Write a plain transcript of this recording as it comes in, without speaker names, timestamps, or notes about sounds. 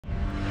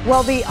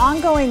Well, the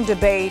ongoing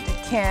debate,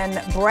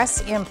 can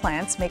breast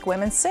implants make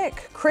women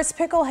sick? Chris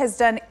Pickle has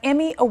done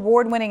Emmy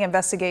award-winning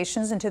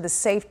investigations into the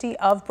safety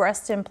of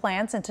breast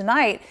implants, and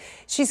tonight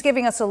she's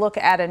giving us a look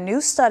at a new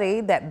study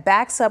that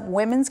backs up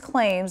women's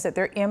claims that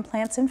their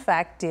implants in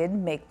fact did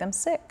make them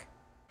sick.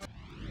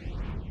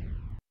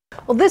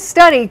 Well, this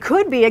study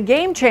could be a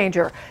game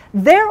changer.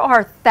 There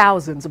are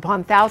thousands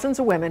upon thousands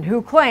of women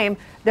who claim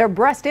their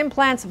breast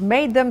implants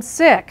made them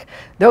sick.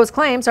 Those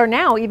claims are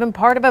now even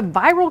part of a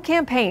viral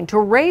campaign to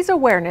raise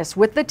awareness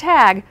with the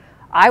tag,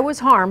 "I was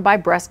harmed by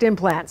breast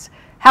implants."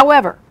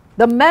 However,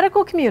 the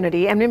medical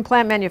community and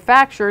implant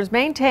manufacturers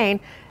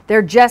maintain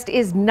there just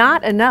is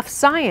not enough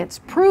science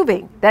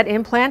proving that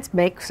implants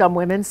make some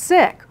women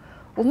sick.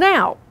 Well,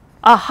 now,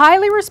 a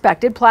highly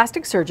respected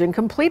plastic surgeon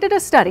completed a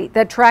study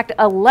that tracked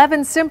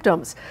 11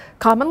 symptoms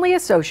commonly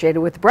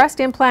associated with breast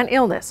implant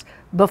illness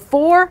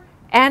before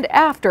and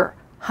after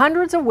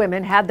hundreds of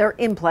women had their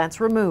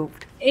implants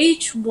removed.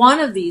 Each one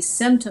of these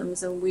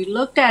symptoms, and we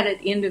looked at it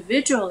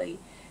individually,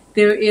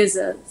 there is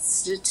a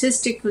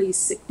statistically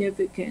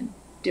significant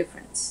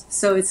difference.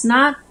 So it's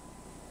not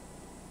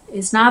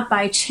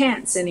by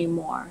chance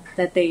anymore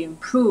that they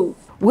improve.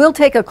 We'll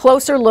take a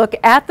closer look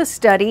at the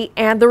study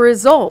and the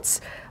results.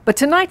 But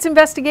tonight's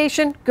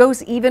investigation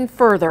goes even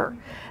further.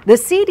 The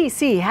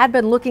CDC had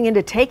been looking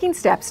into taking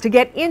steps to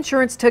get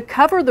insurance to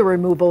cover the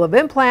removal of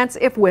implants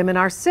if women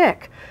are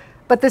sick.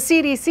 But the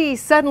CDC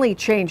suddenly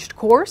changed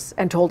course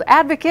and told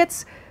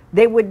advocates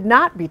they would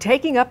not be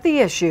taking up the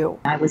issue.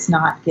 I was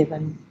not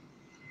given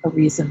a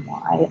reason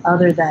why,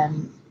 other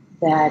than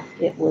that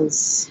it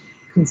was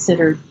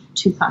considered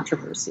too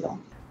controversial.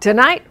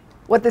 Tonight,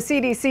 what the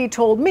CDC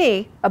told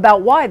me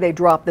about why they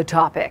dropped the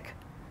topic.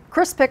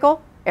 Chris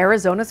Pickle,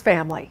 Arizona's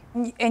Family.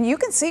 And you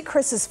can see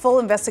Chris's full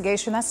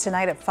investigation. That's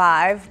tonight at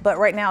 5. But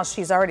right now,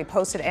 she's already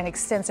posted an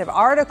extensive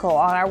article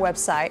on our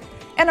website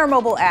and our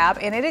mobile app.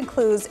 And it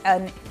includes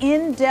an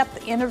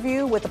in-depth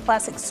interview with the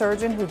plastic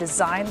surgeon who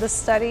designed the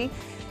study,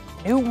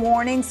 new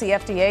warnings the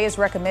FDA is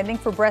recommending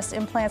for breast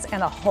implants,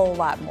 and a whole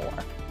lot more.